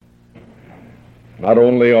not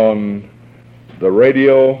only on the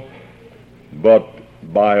radio, but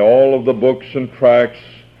by all of the books and tracts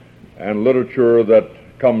and literature that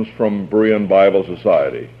comes from Berean Bible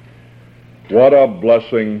Society. What a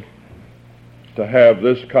blessing to have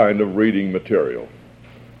this kind of reading material.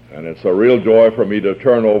 And it's a real joy for me to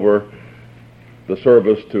turn over the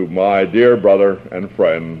service to my dear brother and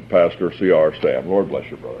friend, Pastor C.R. Stam. Lord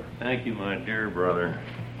bless you, brother. Thank you, my dear brother,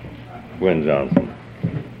 Win Johnson.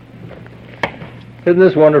 Isn't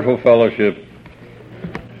this wonderful fellowship?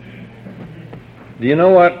 Do you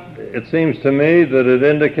know what? It seems to me that it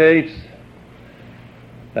indicates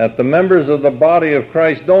that the members of the body of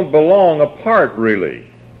Christ don't belong apart, really.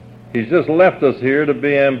 He's just left us here to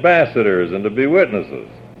be ambassadors and to be witnesses.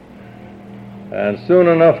 And soon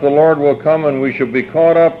enough the Lord will come and we shall be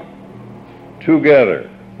caught up together.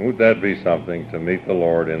 Won't that be something, to meet the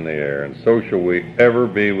Lord in the air? And so shall we ever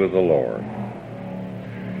be with the Lord.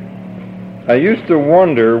 I used to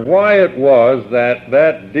wonder why it was that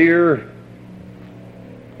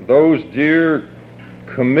those dear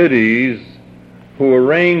committees who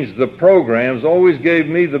arranged the programs always gave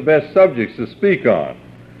me the best subjects to speak on.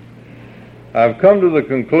 I've come to the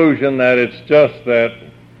conclusion that it's just that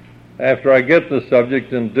after I get the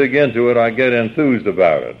subject and dig into it, I get enthused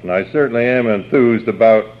about it. And I certainly am enthused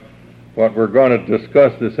about what we're going to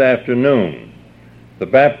discuss this afternoon. The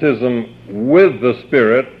baptism with the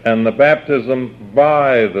Spirit and the baptism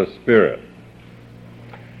by the Spirit.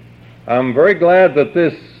 I'm very glad that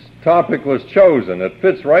this topic was chosen. It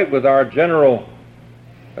fits right with our general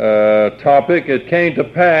topic. It came to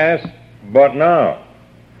pass, but now.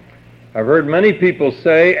 I've heard many people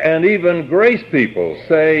say, and even grace people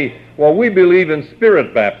say, well, we believe in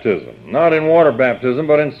spirit baptism, not in water baptism,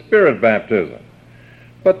 but in spirit baptism.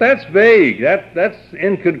 But that's vague. That's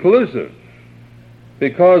inconclusive,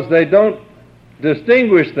 because they don't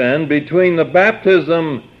distinguish then between the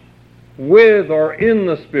baptism with or in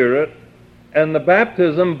the Spirit and the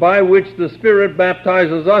baptism by which the Spirit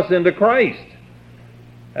baptizes us into Christ.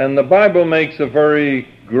 And the Bible makes a very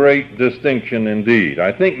great distinction indeed.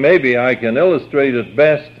 I think maybe I can illustrate it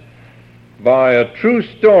best by a true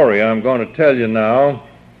story I'm going to tell you now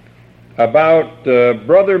about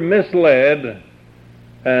Brother Misled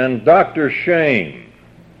and Dr. Shame.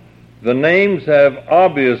 The names have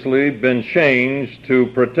obviously been changed to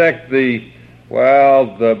protect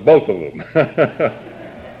both of them.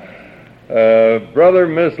 Brother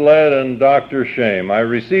Misled and Dr. Shame. I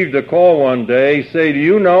received a call one day, say, do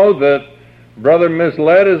you know that Brother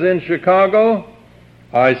Misled is in Chicago?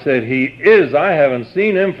 I said, he is. I haven't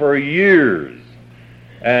seen him for years.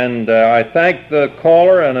 And I thanked the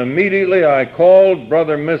caller, and immediately I called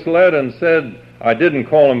Brother Misled and said, I didn't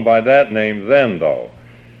call him by that name then, though.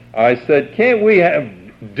 I said, can't we have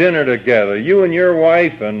dinner together, you and your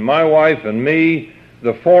wife and my wife and me,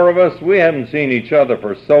 the four of us? We haven't seen each other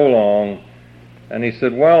for so long. And he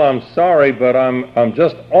said, well, I'm sorry, but I'm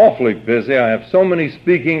just awfully busy. I have so many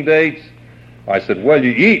speaking dates. I said, well,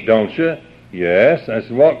 you eat, don't you? Yes. I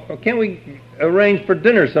said, well, can't we arrange for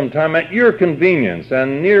dinner sometime at your convenience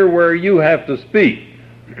and near where you have to speak?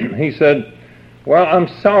 He said, well, I'm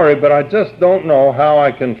sorry, but I just don't know how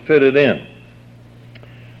I can fit it in.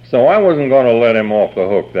 So I wasn't going to let him off the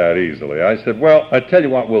hook that easily. I said, well, I tell you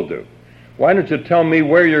what we'll do. Why don't you tell me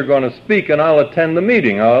where you're going to speak, and I'll attend the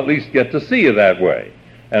meeting. I'll at least get to see you that way,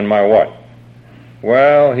 and my wife.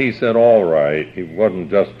 Well, he said, all right. He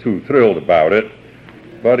wasn't just too thrilled about it,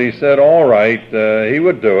 but he said, all right, he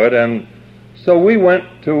would do it. And so we went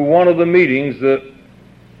to one of the meetings that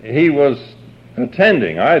he was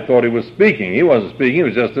attending. I thought he was speaking. He wasn't speaking. He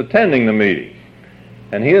was just attending the meeting.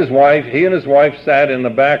 And he and his wife sat in the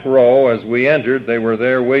back row. As we entered, they were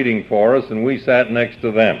there waiting for us, and we sat next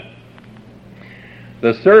to them.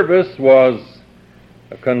 The service was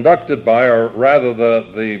conducted by, or rather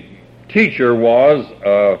the teacher was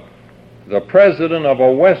the president of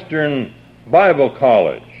a Western Bible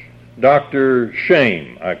college, Dr.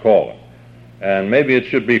 Shame, I call him. And maybe it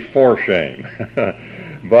should be for shame,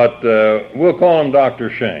 but we'll call him Dr.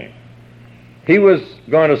 Shame. He was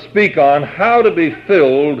going to speak on how to be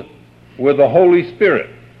filled with the Holy Spirit.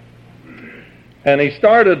 And he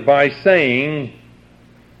started by saying,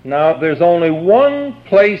 now there's only one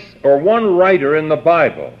place or one writer in the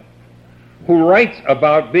Bible who writes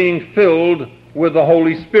about being filled with the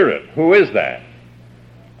Holy Spirit. Who is that?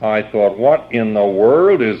 I thought, what in the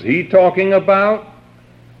world is he talking about?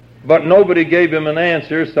 But nobody gave him an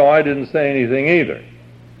answer, so I didn't say anything either.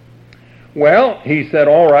 Well, he said,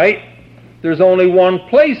 all right, there's only one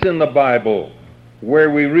place in the Bible where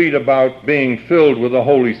we read about being filled with the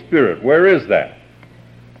Holy Spirit. Where is that?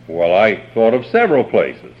 Well, I thought of several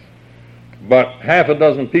places. but half a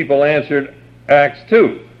dozen people answered Acts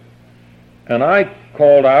 2. And I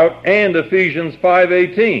called out, and Ephesians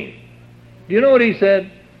 5:18. Do you know what he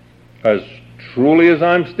said? As truly as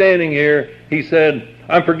I'm standing here, he said,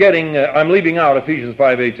 I'm leaving out Ephesians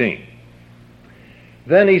 5:18.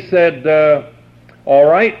 Then he said, all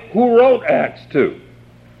right, who wrote Acts 2?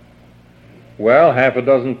 Well, half a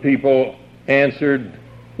dozen people answered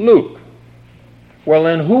Luke. Well,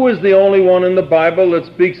 then who is the only one in the Bible that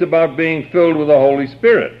speaks about being filled with the Holy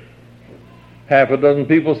Spirit? Half a dozen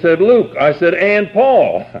people said Luke. I said, and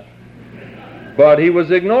Paul. But he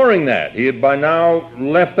was ignoring that. He had by now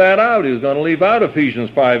left that out. He was going to leave out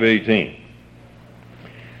Ephesians 5:18.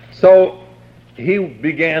 So he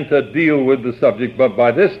began to deal with the subject, but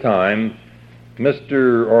by this time,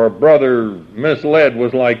 Brother Misled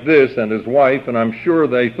was like this, and his wife, and I'm sure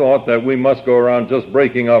they thought that we must go around just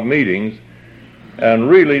breaking up meetings. And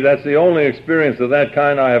really, that's the only experience of that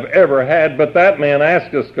kind I have ever had. But that man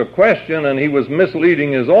asked us a question, and he was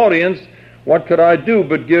misleading his audience. What could I do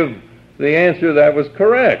but give the answer that was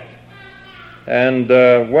correct? And,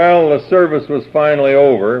 the service was finally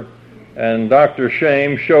over, and Dr.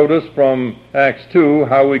 Shame showed us from Acts 2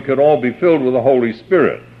 how we could all be filled with the Holy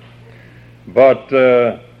Spirit. But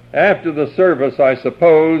after the service, I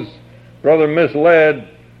suppose, Brother Misled,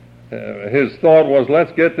 his thought was,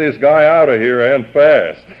 let's get this guy out of here and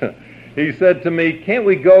fast. He said to me, can't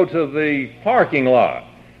we go to the parking lot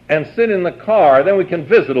and sit in the car, then we can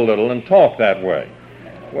visit a little and talk that way?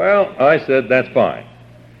 Well, I said, that's fine.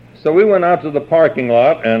 So we went out to the parking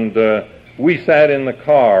lot, and we sat in the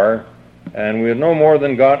car, and we had no more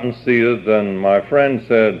than gotten seated, and my friend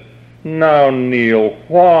said, now, Neil,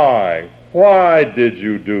 why? Why did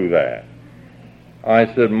you do that? I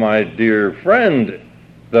said, my dear friend,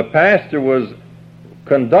 the pastor was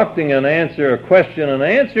conducting a question and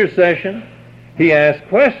answer session. He asked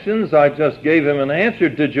questions. I just gave him an answer.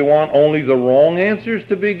 Did you want only the wrong answers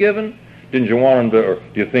to be given? Didn't you want him to, or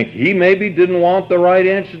do you think he maybe didn't want the right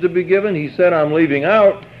answers to be given? He said, I'm leaving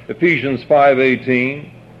out Ephesians 5:18.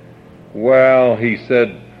 Well, he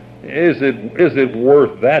said, is it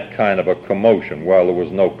worth that kind of a commotion? Well, there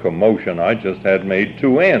was no commotion. I just had made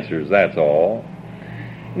two answers, that's all.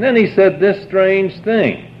 And then he said this strange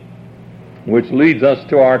thing, which leads us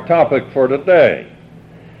to our topic for today.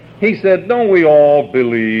 He said, don't we all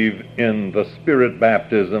believe in the Spirit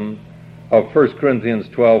baptism of 1 Corinthians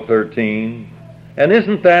 12:13? And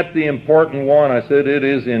isn't that the important one? I said, it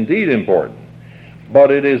is indeed important.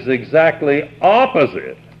 But it is exactly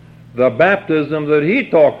opposite the baptism that he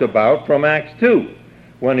talked about from Acts 2,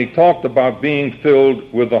 when he talked about being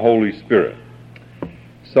filled with the Holy Spirit.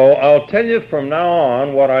 So I'll tell you from now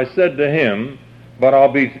on what I said to him, but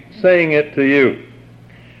I'll be saying it to you.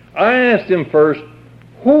 I asked him first,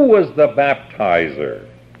 who was the baptizer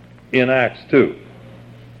in Acts 2?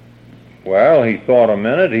 Well, he thought a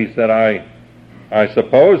minute. He said, I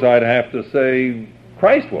suppose I'd have to say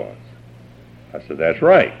Christ was. I said, that's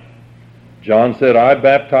right. John said, I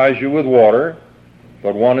baptize you with water,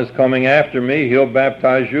 but one is coming after me. He'll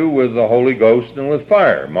baptize you with the Holy Ghost and with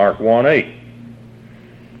fire. Mark 1:8.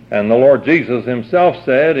 And the Lord Jesus himself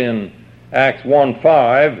said in Acts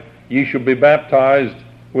 1:5, ye shall be baptized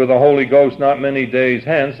with the Holy Ghost not many days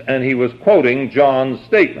hence, and he was quoting John's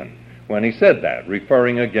statement when he said that,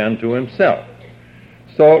 referring again to himself.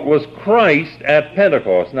 So it was Christ at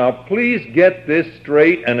Pentecost. Now please get this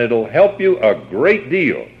straight, and it'll help you a great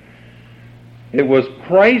deal. It was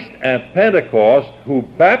Christ at Pentecost who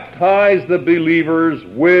baptized the believers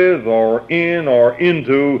with or in or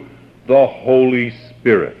into the Holy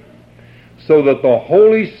Spirit, so that the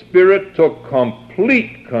Holy Spirit took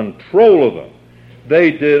complete control of them.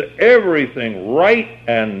 They did everything right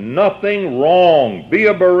and nothing wrong. Be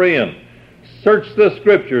a Berean. Search the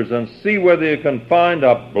Scriptures and see whether you can find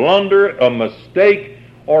a blunder, a mistake,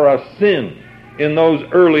 or a sin in those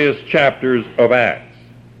earliest chapters of Acts.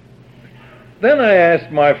 Then I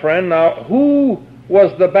asked my friend, now, who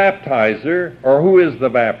was the baptizer, or who is the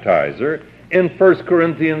baptizer, in 1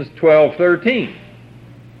 Corinthians 12:13?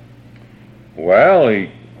 Well,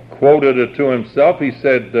 he quoted it to himself. He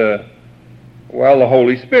said, the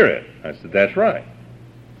Holy Spirit. I said, that's right.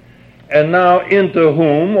 And now, into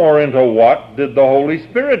whom or into what did the Holy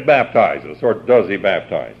Spirit baptize us, or does he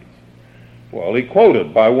baptize us? Well, he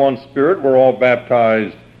quoted, by one Spirit we're all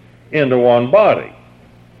baptized into one body.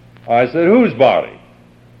 I said, whose body?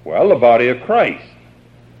 Well, the body of Christ.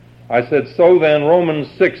 I said, so then Romans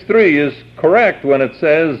 6:3 is correct when it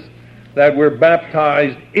says that we're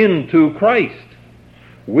baptized into Christ.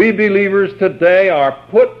 We believers today are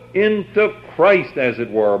put into Christ, as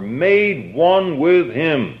it were, made one with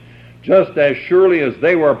him, just as surely as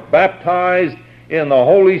they were baptized in the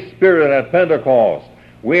Holy Spirit at Pentecost,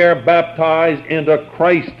 we are baptized into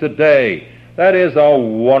Christ today. That is a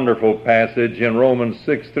wonderful passage in Romans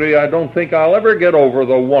 6:3. I don't think I'll ever get over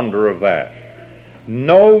the wonder of that.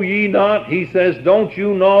 Know ye not, he says, don't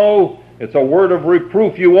you know? It's a word of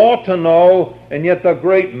reproof. You ought to know, and yet the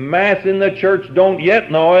great mass in the church don't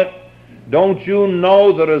yet know it. Don't you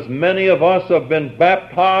know that as many of us have been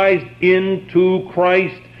baptized into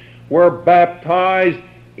Christ, we're baptized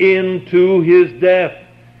into his death?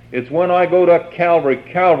 It's when I go to Calvary.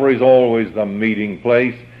 Calvary's always the meeting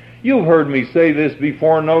place. You've heard me say this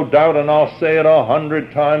before, no doubt, and I'll say it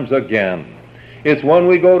 100 times again. It's when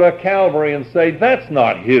we go to Calvary and say, that's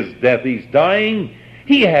not his death he's dying.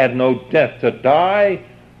 He had no death to die.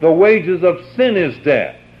 The wages of sin is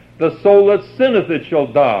death. The soul that sinneth it shall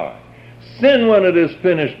die. Sin, when it is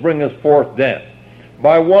finished, bringeth forth death.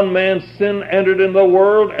 By one man sin entered into the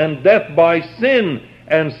world, and death by sin.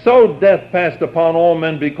 And so death passed upon all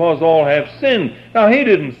men because all have sinned. Now he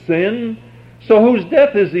didn't sin. So whose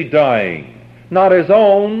death is he dying? Not his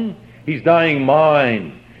own. He's dying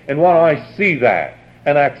mine. And when I see that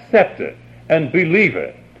and accept it and believe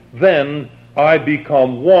it, then I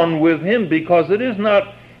become one with him, because it is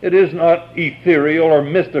not ethereal or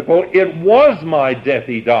mystical. It was my death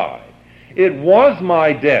he died. It was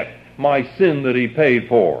my death, my sin that he paid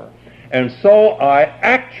for. And so I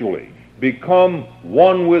actually become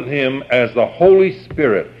one with him as the Holy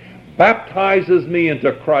Spirit baptizes me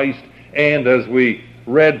into Christ, and as we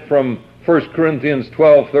read from 1 Corinthians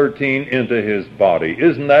 12:13, into his body.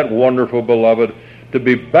 Isn't that wonderful, beloved, to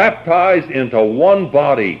be baptized into one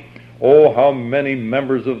body? Oh, how many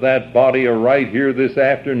members of that body are right here this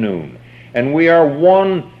afternoon. And we are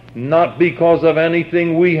one not because of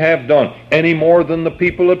anything we have done, any more than the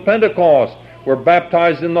people at Pentecost were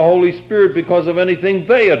baptized in the Holy Spirit because of anything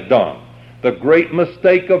they had done. The great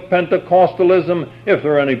mistake of Pentecostalism, if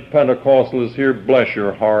there are any Pentecostalists here, bless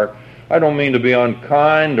your heart. I don't mean to be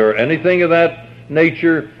unkind or anything of that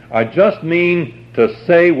nature. I just mean to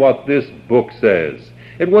say what this book says.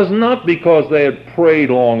 It was not because they had prayed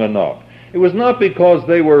long enough. It was not because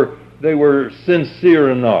they were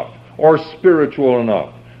sincere enough or spiritual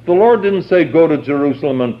enough. The Lord didn't say go to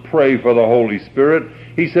Jerusalem and pray for the Holy Spirit.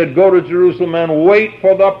 He said go to Jerusalem and wait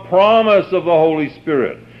for the promise of the Holy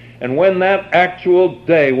Spirit. And when that actual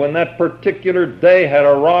day, when that particular day had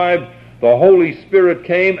arrived, the Holy Spirit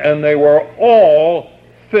came, and they were all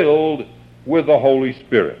filled with the Holy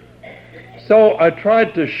Spirit. So I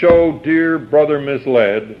tried to show dear brother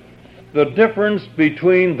misled the difference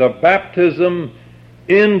between the baptism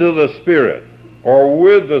into the Spirit, or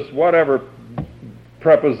with this, whatever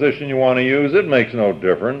preposition you want to use, it makes no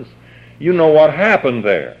difference. You know what happened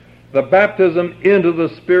there. The baptism into the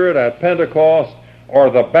Spirit at Pentecost, or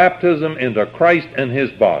the baptism into Christ and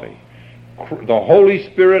his body. The Holy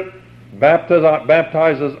Spirit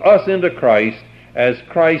baptizes us into Christ as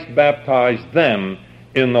Christ baptized them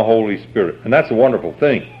in the Holy Spirit. And that's a wonderful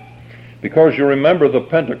thing, because you remember the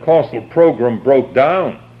Pentecostal program broke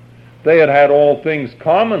down. They had all things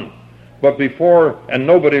common, and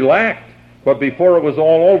nobody lacked. But before it was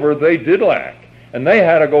all over, they did lack. And they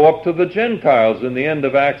had to go up to the Gentiles in the end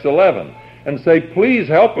of Acts 11 and say, please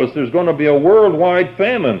help us. There's going to be a worldwide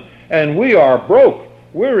famine, and we are broke.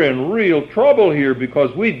 We're in real trouble here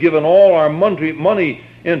because we've given all our money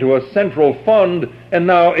into a central fund, and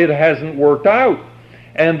now it hasn't worked out.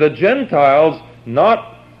 And the Gentiles,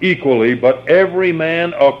 not equally, but every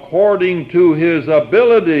man according to his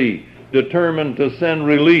ability, determined to send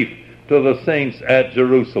relief to the saints at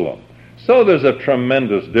Jerusalem. So there's a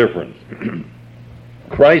tremendous difference.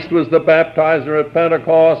 Christ was the baptizer at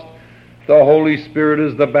Pentecost. The Holy Spirit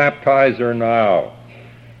is the baptizer now.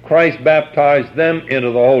 Christ baptized them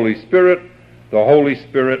into the Holy Spirit. The Holy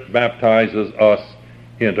Spirit baptizes us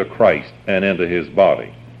into Christ and into his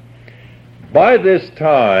body. By this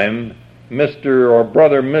time, Mr. or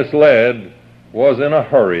Brother Misled was in a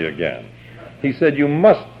hurry again. He said, you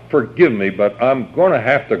must forgive me, but I'm going to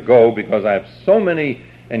have to go because I have so many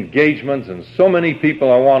engagements and so many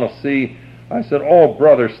people I want to see. I said, oh,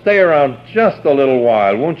 brother, stay around just a little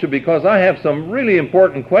while, won't you? Because I have some really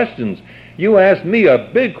important questions. You asked me a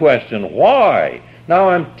big question. Why? Now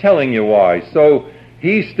I'm telling you why. So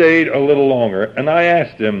he stayed a little longer, and I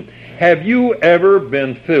asked him, have you ever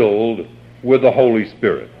been filled with the Holy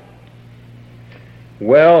Spirit?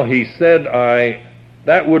 Well, he said,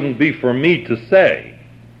 that wouldn't be for me to say.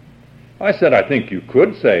 I said, I think you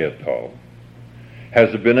could say it, though.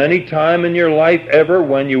 Has there been any time in your life ever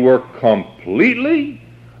when you were completely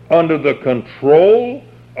under the control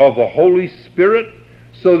of the Holy Spirit,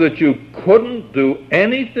 so that you couldn't do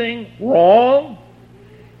anything wrong?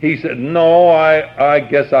 He said, no, I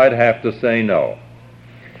guess I'd have to say no.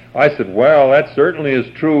 I said, well, that certainly is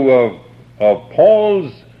true of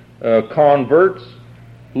Paul's converts.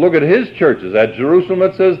 Look at his churches. At Jerusalem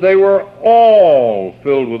it says they were all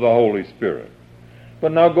filled with the Holy Spirit.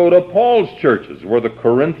 But now go to Paul's churches. Were the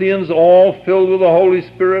Corinthians all filled with the Holy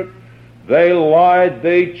Spirit? They lied,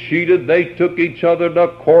 they cheated, they took each other to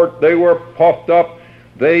court, they were puffed up,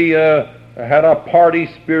 they had a party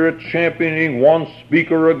spirit, championing one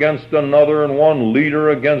speaker against another and one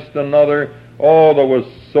leader against another. Oh,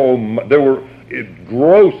 there were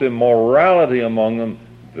gross immorality among them.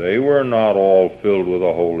 They were not all filled with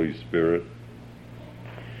the Holy Spirit.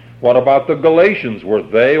 What about the Galatians? Were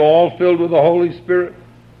they all filled with the Holy Spirit?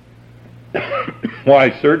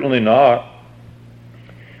 Why, certainly not.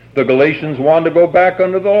 The Galatians wanted to go back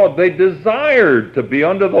under the law. They desired to be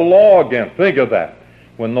under the law again. Think of that.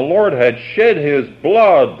 When the Lord had shed his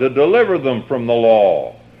blood to deliver them from the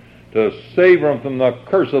law, to save them from the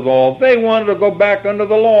curse of the law, they wanted to go back under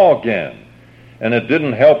the law again. And it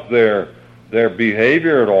didn't help their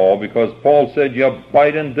behavior at all, because Paul said, you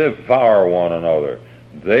bite and devour one another.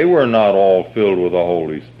 They were not all filled with the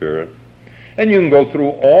Holy Spirit. And you can go through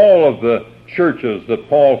all of the churches that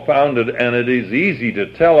Paul founded, and it is easy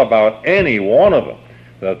to tell about any one of them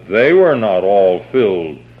that they were not all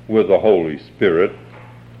filled with the Holy Spirit.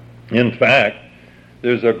 In fact,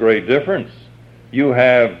 there's a great difference. You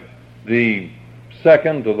have the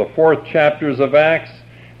 2nd to the 4th chapters of Acts,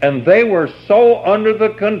 and they were so under the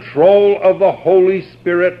control of the Holy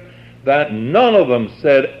Spirit that none of them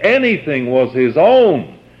said anything was his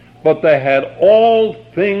own, but they had all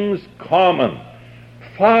things common.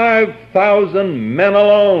 5,000 men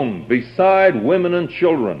alone, beside women and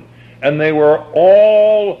children, and they were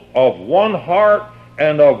all of one heart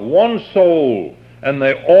and of one soul, and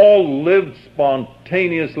they all lived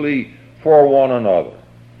spontaneously for one another.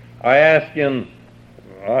 I ask in,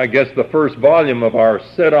 I guess, the first volume of our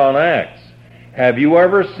set on Acts, have you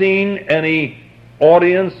ever seen any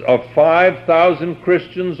audience of 5,000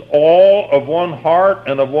 Christians, all of one heart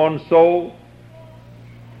and of one soul?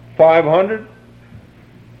 500?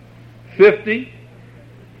 50?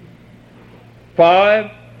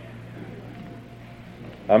 5?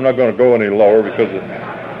 I'm not going to go any lower because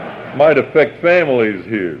it might affect families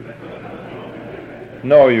here.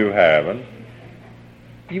 No, you haven't.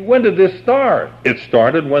 When did this start? It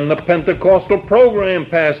started when the Pentecostal program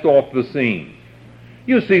passed off the scene.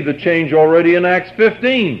 You see the change already in Acts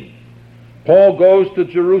 15. Paul goes to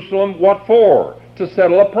Jerusalem, what for? To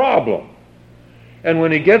settle a problem. And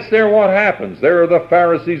when he gets there, what happens? There are the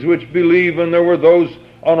Pharisees which believe, and there were those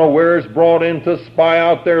unawares brought in to spy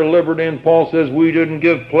out their liberty. And Paul says, we didn't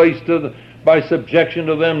give place by subjection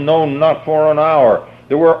to them, no, not for an hour.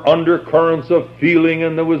 There were undercurrents of feeling,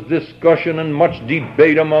 and there was discussion and much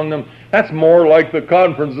debate among them. That's more like the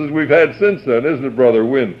conferences we've had since then, isn't it, Brother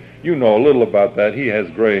Wynn? You know a little about that. He has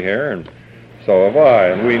gray hair, and so have I,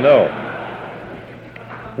 and we know.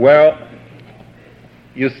 Well,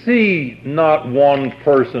 you see, not one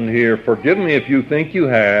person here, forgive me if you think you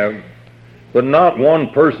have, but not one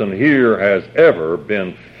person here has ever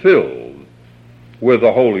been filled with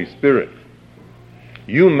the Holy Spirit.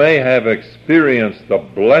 You may have experienced the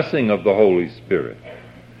blessing of the Holy Spirit,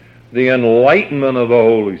 the enlightenment of the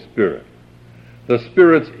Holy Spirit, the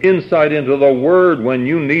Spirit's insight into the Word when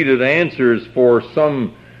you needed answers for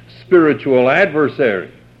some spiritual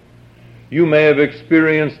adversary. You may have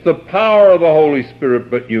experienced the power of the Holy Spirit,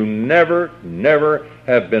 but you never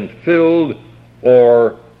have been filled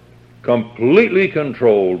or completely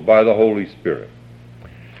controlled by the Holy Spirit.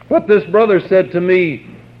 But this brother said to me,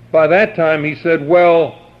 by that time he said,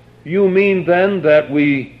 well, you mean then that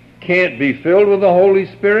we can't be filled with the Holy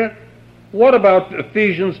Spirit? What about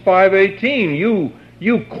Ephesians 5:18?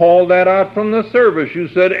 You called that out from the service. You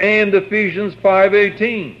said, and Ephesians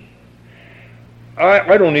 5:18.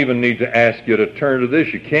 I don't even need to ask you to turn to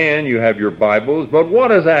this. You can. You have your Bibles. But what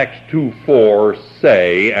does Acts 2:4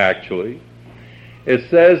 say, actually? It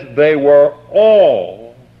says they were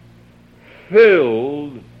all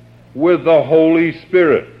filled with the Holy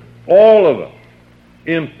Spirit. All of them.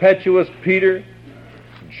 Impetuous Peter,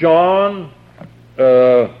 John,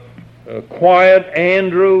 quiet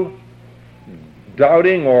Andrew,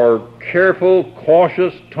 doubting or careful,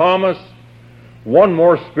 cautious Thomas, one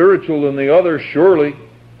more spiritual than the other, surely,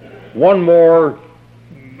 one more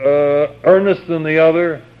earnest than the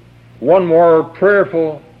other, one more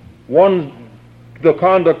prayerful, the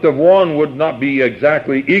conduct of one would not be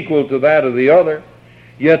exactly equal to that of the other,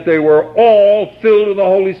 yet they were all filled with the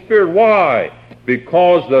Holy Spirit. Why?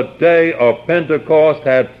 because the day of Pentecost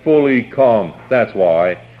had fully come. That's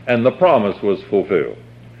why. And the promise was fulfilled.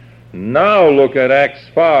 Now look at Acts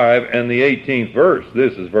 5 and the 18th verse.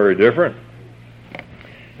 This is very different.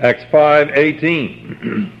 Acts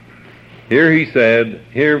 5:18.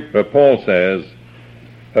 Here Paul says,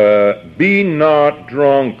 be not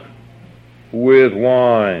drunk with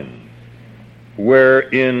wine,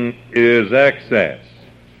 wherein is excess,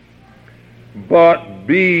 but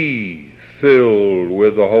be filled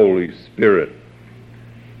with the Holy Spirit.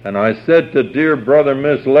 And I said to dear brother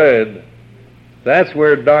Misled, that's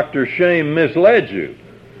where Dr. Shame misled you.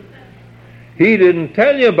 He didn't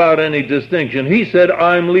tell you about any distinction. He said,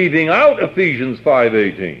 I'm leaving out Ephesians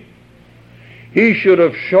 5:18. He should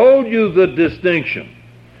have showed you the distinction.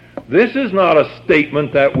 This is not a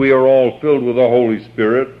statement that we are all filled with the Holy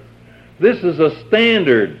Spirit. This is a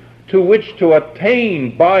standard to which to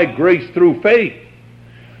attain by grace through faith.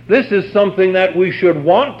 This is something that we should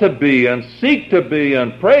want to be and seek to be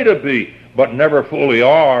and pray to be, but never fully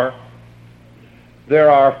are. There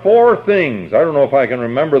are 4 things. I don't know if I can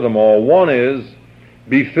remember them all. One is,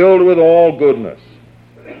 be filled with all goodness.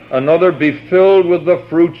 Another, be filled with the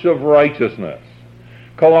fruits of righteousness.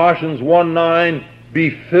 Colossians 1:9, be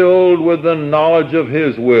filled with the knowledge of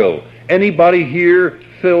His will. Anybody here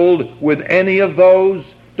filled with any of those?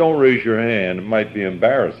 Don't raise your hand. It might be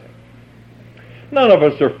embarrassing. None of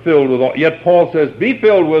us are filled with all. Yet Paul says, be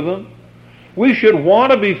filled with them. We should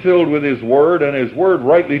want to be filled with His Word, and His Word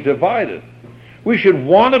rightly divided. We should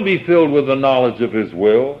want to be filled with the knowledge of His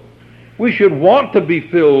will. We should want to be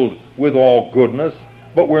filled with all goodness,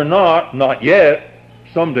 but we're not yet.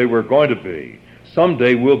 Someday we're going to be.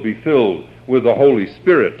 Someday we'll be filled with the Holy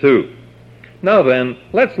Spirit too. Now then,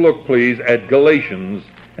 let's look please at Galatians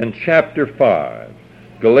and chapter 5.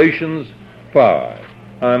 Galatians 5.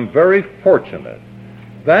 I'm very fortunate.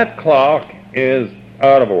 That clock is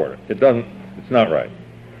out of order. It's not right.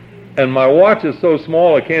 And my watch is so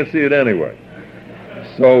small I can't see it anyway.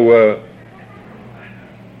 So,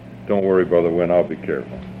 don't worry, Brother Wynn, I'll be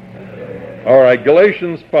careful. All right,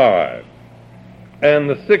 Galatians 5 and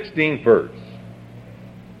the 16th verse.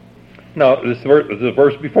 Now, this is the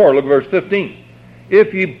verse before. Look at verse 15.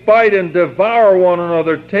 If ye bite and devour one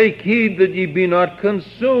another, take heed that ye be not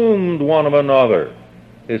consumed one of another.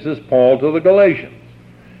 This is Paul to the Galatians.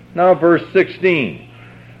 Now, verse 16.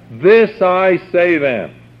 This I say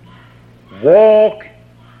then, walk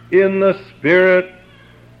in the Spirit,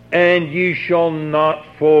 and ye shall not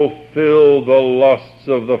fulfill the lusts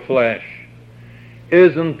of the flesh.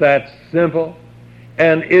 Isn't that simple?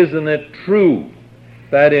 And isn't it true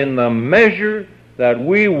that in the measure that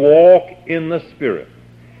we walk in the Spirit,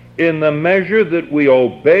 in the measure that we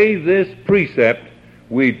obey this precept,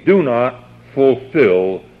 we do not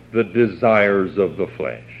fulfill the desires of the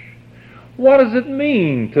flesh? What does it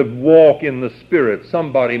mean to walk in the Spirit?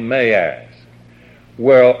 Somebody may ask.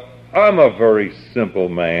 Well, I'm a very simple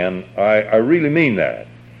man. I really mean that.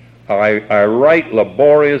 I write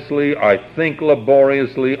laboriously. I think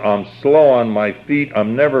laboriously. I'm slow on my feet.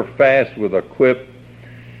 I'm never fast with a quip.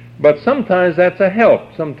 But sometimes that's a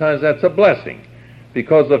help. Sometimes that's a blessing.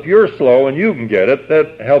 Because if you're slow and you can get it,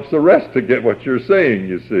 that helps the rest to get what you're saying,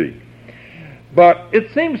 you see. But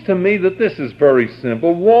it seems to me that this is very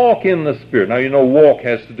simple. Walk in the Spirit. Now, you know, walk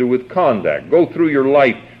has to do with conduct. Go through your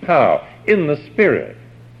life. How? In the Spirit.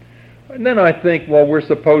 And then I think, well, we're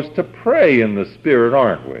supposed to pray in the Spirit,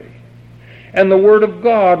 aren't we? And the Word of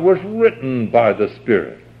God was written by the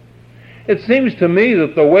Spirit. It seems to me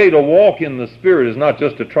that the way to walk in the Spirit is not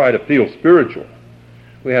just to try to feel spiritual.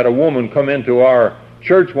 We had a woman come into our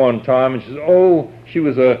church one time, and she said, she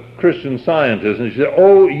was a Christian Scientist, and she said,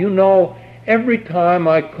 you know, every time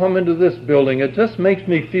I come into this building, it just makes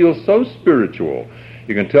me feel so spiritual.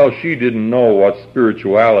 You can tell she didn't know what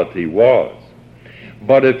spirituality was.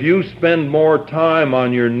 But if you spend more time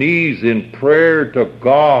on your knees in prayer to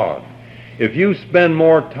God, if you spend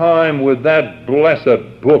more time with that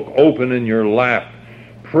blessed book open in your lap,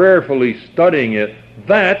 prayerfully studying it,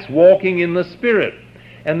 that's walking in the Spirit.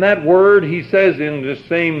 And that word, he says in the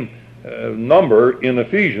same number in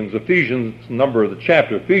Ephesians number of the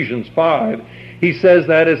chapter, Ephesians 5, he says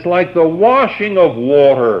that it's like the washing of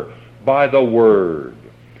water by the Word.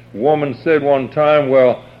 A woman said one time,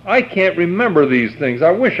 well, I can't remember these things. I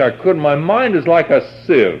wish I could. My mind is like a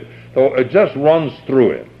sieve, so it just runs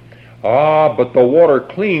through it. But the water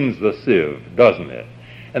cleans the sieve, doesn't it?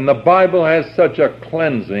 And the Bible has such a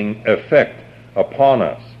cleansing effect upon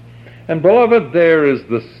us. And beloved, there is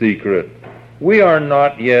the secret. We are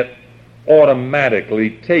not yet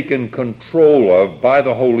automatically taken control of by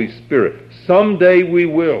the Holy Spirit. Someday we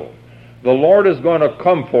will. The Lord is going to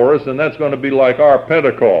come for us, and that's going to be like our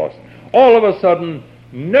Pentecost. All of a sudden,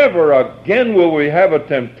 never again will we have a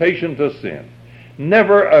temptation to sin.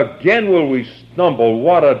 Never again will we stumble.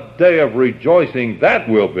 What a day of rejoicing that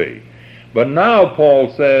will be. But now,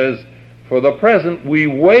 Paul says, for the present we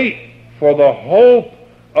wait for the hope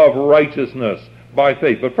of righteousness by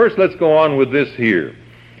faith. But first let's go on with this here.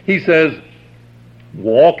 He says,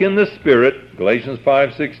 walk in the Spirit, Galatians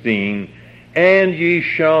 5:16, and ye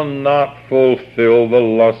shall not fulfill the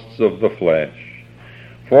lusts of the flesh.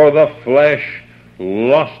 For the flesh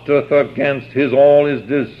lusteth against all his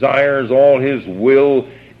desires, all his will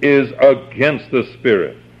is against the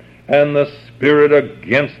Spirit, and the Spirit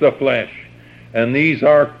against the flesh. And these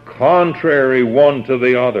are contrary one to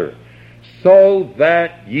the other, so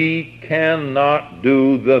that ye cannot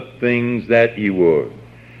do the things that ye would.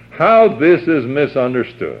 How this is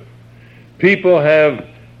misunderstood. People have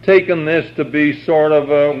taken this to be sort of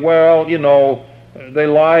they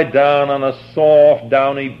lie down on a soft,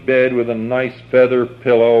 downy bed with a nice feather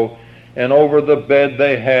pillow, and over the bed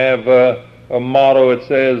they have a motto. It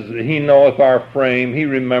says, He knoweth our frame, He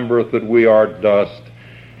remembereth that we are dust.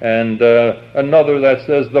 And another that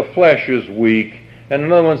says, the flesh is weak. And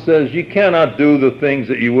another one says, you cannot do the things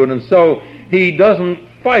that you would. And so he doesn't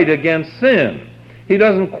fight against sin. He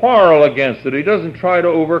doesn't quarrel against it. He doesn't try to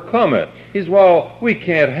overcome it. He's, we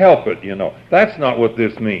can't help it, That's not what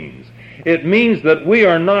this means. It means that we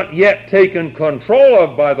are not yet taken control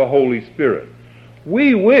of by the Holy Spirit.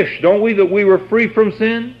 We wish, don't we, that we were free from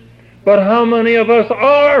sin? But how many of us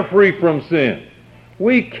are free from sin?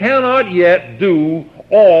 We cannot yet do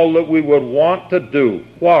all that we would want to do.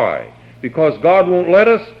 Why? Because God won't let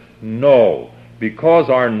us? No. Because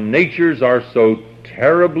our natures are so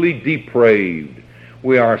terribly depraved.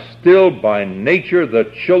 We are still by nature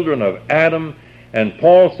the children of Adam, and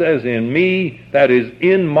Paul says, in me, that is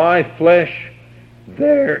in my flesh,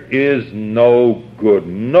 there is no good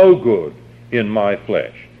in my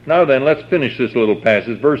flesh. Now then, let's finish this little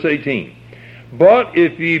passage, verse 18. But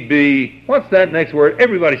if ye be, what's that next word?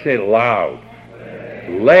 Everybody say it loud.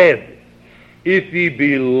 Led. If ye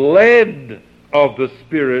be led of the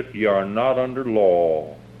Spirit, ye are not under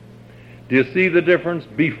law. Do you see the difference?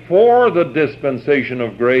 Before the dispensation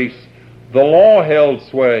of grace, the law held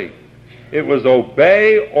sway. It was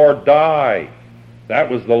obey or die. That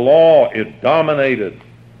was the law. It dominated.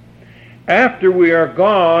 After we are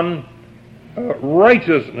gone,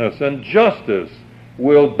 righteousness and justice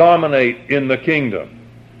will dominate in the kingdom.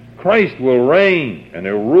 Christ will reign and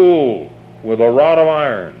he'll rule with a rod of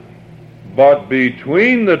iron. But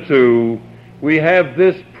between the two, we have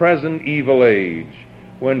this present evil age,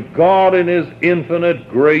 when God in his infinite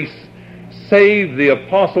grace saved the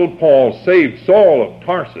Apostle Paul, saved Saul of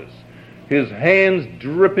Tarsus, his hands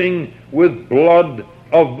dripping with blood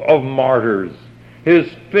of martyrs, his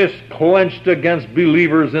fist clenched against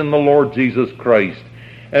believers in the Lord Jesus Christ.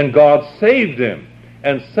 And God saved him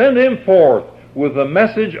and sent him forth with the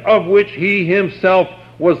message of which he himself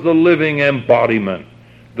was the living embodiment,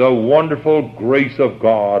 the wonderful grace of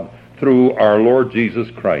God through our Lord Jesus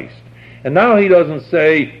Christ. And now he doesn't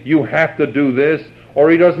say, you have to do this,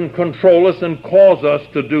 or he doesn't control us and cause us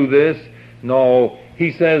to do this. No,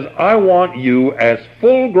 he says, I want you as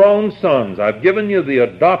full-grown sons. I've given you the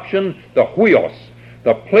adoption, the huios,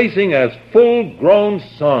 the placing as full-grown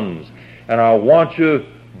sons. And I want you,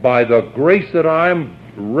 by the grace that I'm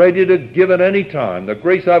ready to give at any time, the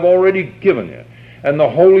grace I've already given you, and the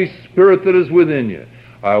Holy Spirit that is within you,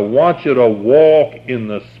 I want you to walk in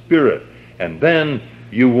the Spirit, and then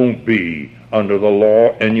you won't be under the law,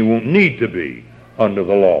 and you won't need to be under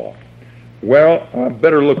the law. Well, I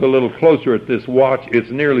better look a little closer at this watch. It's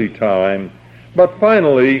nearly time. But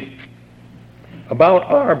finally, about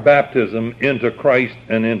our baptism into Christ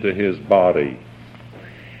and into his body.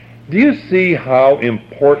 Do you see how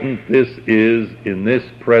important this is in this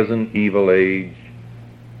present evil age?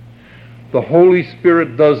 The Holy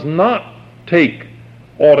Spirit does not take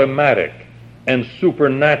automatic and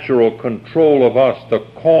supernatural control of us to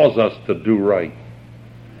cause us to do right.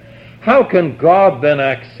 How can God then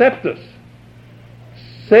accept us?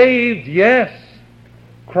 Saved, yes.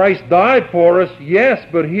 Christ died for us, yes,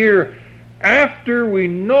 but here, after we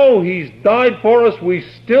know he's died for us, we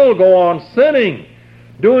still go on sinning,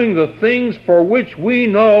 doing the things for which we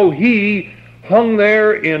know he hung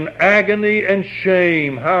there in agony and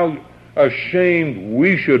shame. How ashamed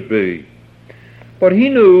we should be. But he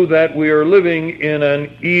knew that we are living in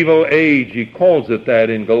an evil age. He calls it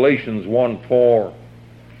that in Galatians 1:4.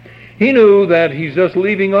 He knew that he's just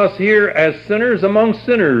leaving us here as sinners among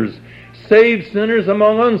sinners, saved sinners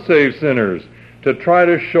among unsaved sinners, to try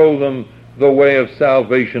to show them the way of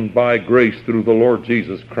salvation by grace through the Lord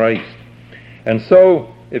Jesus Christ. And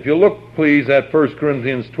so, if you look, please, at 1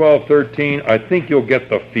 Corinthians 12:13, I think you'll get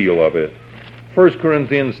the feel of it. 1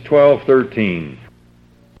 Corinthians 12:13.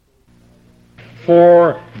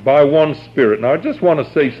 For by one Spirit. Now, I just want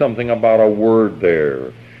to say something about a word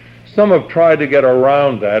there. Some have tried to get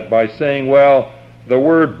around that by saying, well, the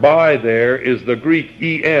word by there is the Greek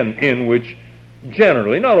en, in, which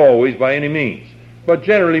generally, not always by any means, but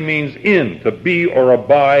generally means in, to be or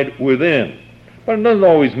abide within. But it doesn't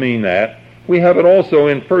always mean that. We have it also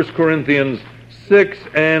in 1 Corinthians 6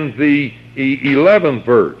 and the 11th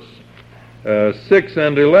verse. 6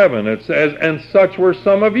 and 11, it says, and such were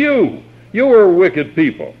some of you. You were wicked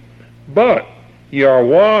people. But ye are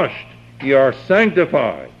washed, ye are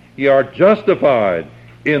sanctified, ye are justified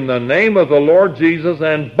in the name of the Lord Jesus,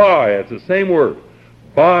 and by, it's the same word,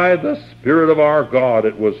 by the Spirit of our God.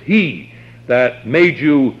 It was He that made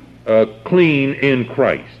you clean in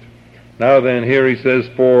Christ. Now then, here he says,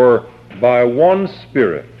 for by one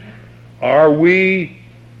Spirit are we,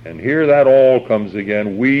 and here that all comes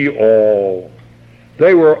again, we all.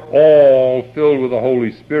 They were all filled with the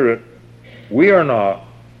Holy Spirit. We are not,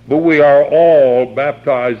 but we are all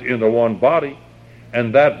baptized into one body,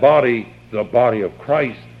 and that body, the body of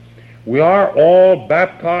Christ. We are all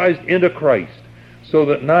baptized into Christ, so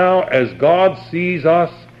that now as God sees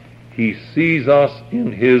us, He sees us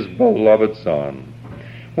in His beloved Son.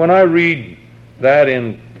 When I read that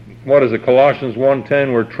in, Colossians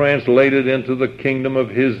 1:10, we're translated into the kingdom of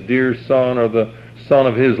His dear Son, or the Son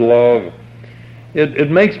of His love,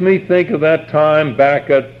 it makes me think of that time back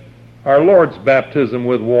at our Lord's baptism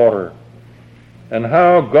with water, and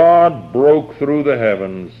how God broke through the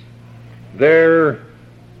heavens. There,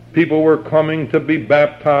 people were coming to be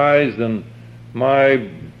baptized, and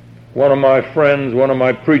one of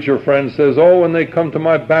my preacher friends says, oh, when they come to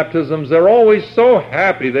my baptisms, they're always so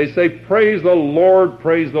happy. They say, praise the Lord,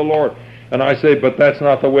 praise the Lord. And I say, but that's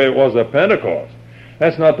not the way it was at Pentecost.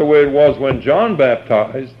 That's not the way it was when John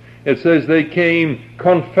baptized. It says they came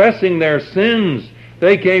confessing their sins.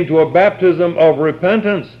 They came to a baptism of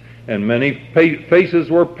repentance, and many faces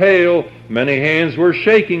were pale, many hands were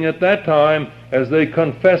shaking at that time as they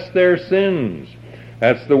confessed their sins.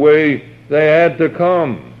 That's the way they had to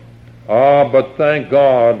come. But thank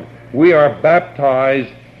God, we are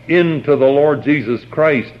baptized into the Lord Jesus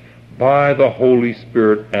Christ by the Holy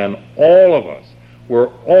Spirit, and all of us,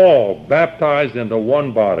 we're all baptized into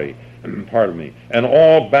one body, and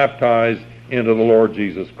all baptized into the Lord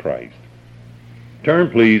Jesus Christ.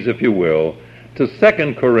 Turn, please, if you will, to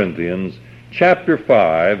 2 Corinthians chapter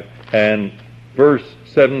 5 and verse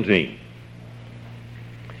 17.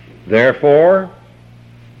 Therefore,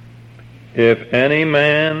 if any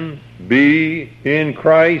man be in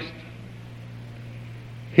Christ,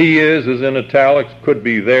 he is in italics, could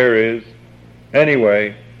be there is.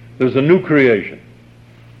 Anyway, there's a new creation.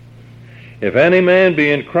 If any man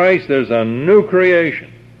be in Christ, there's a new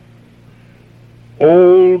creation.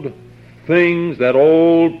 Old things, that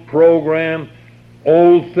old program,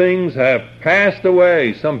 old things have passed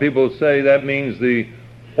away. Some people say that means the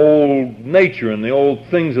old nature and the old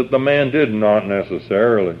things that the man did. Not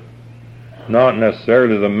necessarily. Not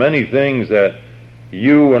necessarily. The many things that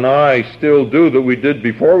you and I still do that we did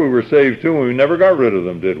before we were saved too, and we never got rid of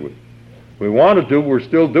them, did we? We wanted to, we're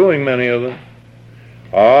still doing many of them.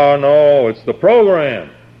 No, it's the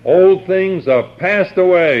program. Old things have passed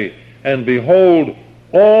away, and behold,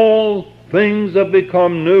 all things have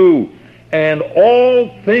become new. And all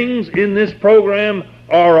things in this program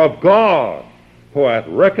are of God, who hath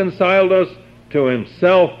reconciled us to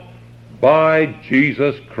Himself by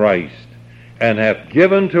Jesus Christ, and hath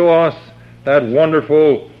given to us that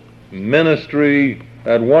wonderful ministry,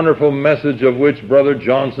 that wonderful message of which Brother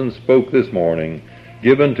Johnson spoke this morning,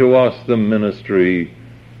 given to us the ministry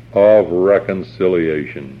of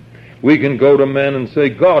reconciliation. We can go to men and say,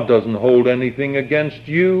 God doesn't hold anything against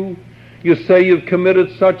you. You say you've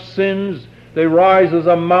committed such sins, they rise as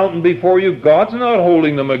a mountain before you. God's not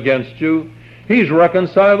holding them against you. He's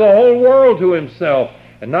reconciled the whole world to Himself.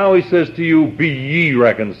 And now He says to you, be ye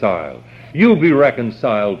reconciled. You be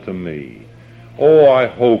reconciled to me. Oh, I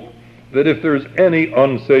hope that if there's any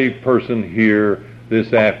unsaved person here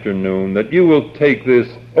this afternoon, that you will take this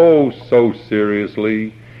so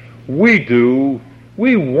seriously. We do.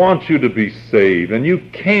 We want you to be saved, and you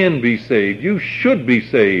can be saved. You should be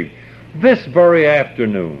saved this very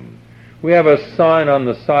afternoon. We have a sign on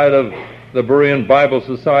the side of the Berean Bible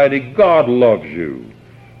Society, God loves you.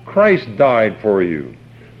 Christ died for you.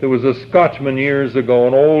 There was a Scotchman years ago,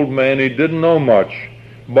 an old man, he didn't know much,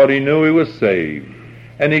 but he knew he was saved.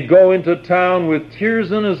 And he'd go into town with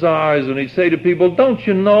tears in his eyes, and he'd say to people, don't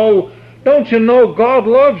you know God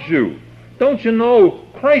loves you? Don't you know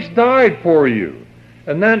Christ died for you?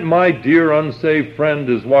 And that, my dear unsaved friend,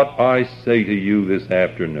 is what I say to you this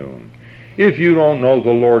afternoon. If you don't know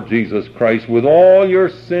the Lord Jesus Christ, with all your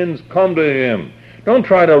sins, come to him. Don't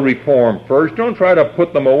try to reform first. Don't try to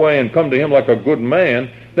put them away and come to him like a good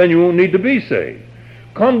man. Then you won't need to be saved.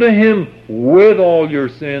 Come to him with all your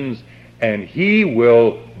sins, and he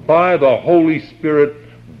will, by the Holy Spirit,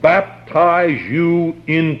 baptize you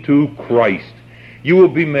into Christ. You will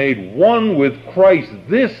be made one with Christ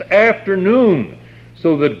this afternoon,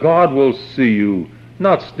 so that God will see you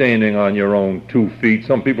not standing on your own 2 feet.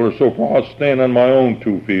 Some people are so, I'll stand on my own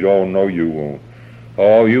 2 feet. Oh, no, you won't.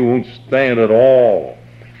 Oh, you won't stand at all.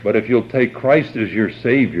 But if you'll take Christ as your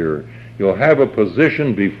Savior, you'll have a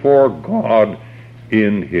position before God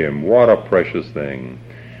in him. What a precious thing.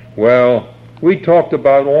 Well, we talked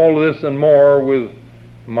about all this and more with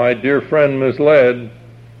my dear friend Misled.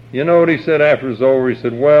 You know what he said after it's over? He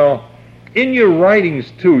said, well, in your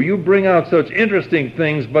writings too, you bring out such interesting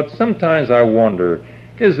things, but sometimes I wonder,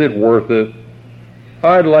 is it worth it?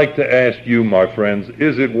 I'd like to ask you, my friends,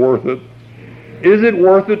 is it worth it? Is it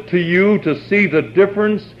worth it to you to see the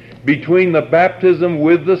difference between the baptism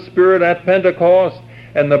with the Spirit at Pentecost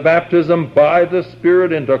and the baptism by the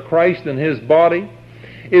Spirit into Christ and his body?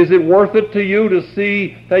 Is it worth it to you to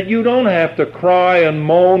see that you don't have to cry and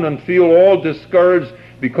moan and feel all discouraged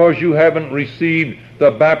because you haven't received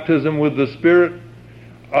the baptism with the Spirit?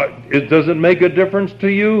 Does it make a difference to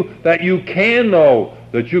you that you can know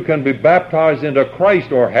that you can be baptized into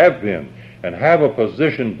Christ, or have been, and have a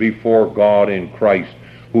position before God in Christ,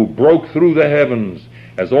 who broke through the heavens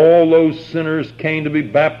as all those sinners came to be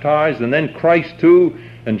baptized, and then Christ too?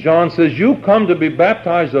 And John says, you come to be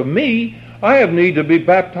baptized of me, I have need to be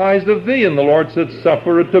baptized of thee. And the Lord said,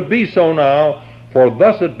 suffer it to be so now, for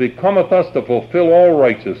thus it becometh us to fulfill all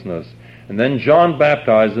righteousness. And then John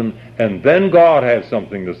baptized him, and then God had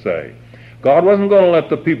something to say. God wasn't going to let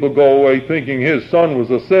the people go away thinking his son was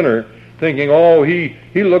a sinner, thinking, oh, he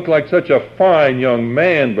looked like such a fine young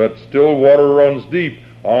man, but still water runs deep.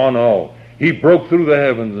 Oh, no. He broke through the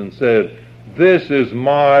heavens and said, this is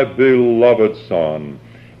my beloved Son,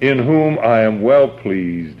 in whom I am well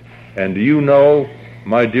pleased. And do you know,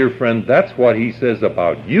 my dear friend, that's what he says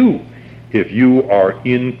about you if you are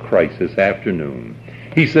in Christ this afternoon.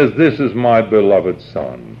 He says, this is my beloved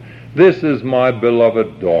Son. This is my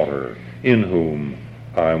beloved daughter, in whom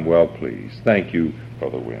I am well pleased. Thank you,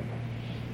 Brother Wynne.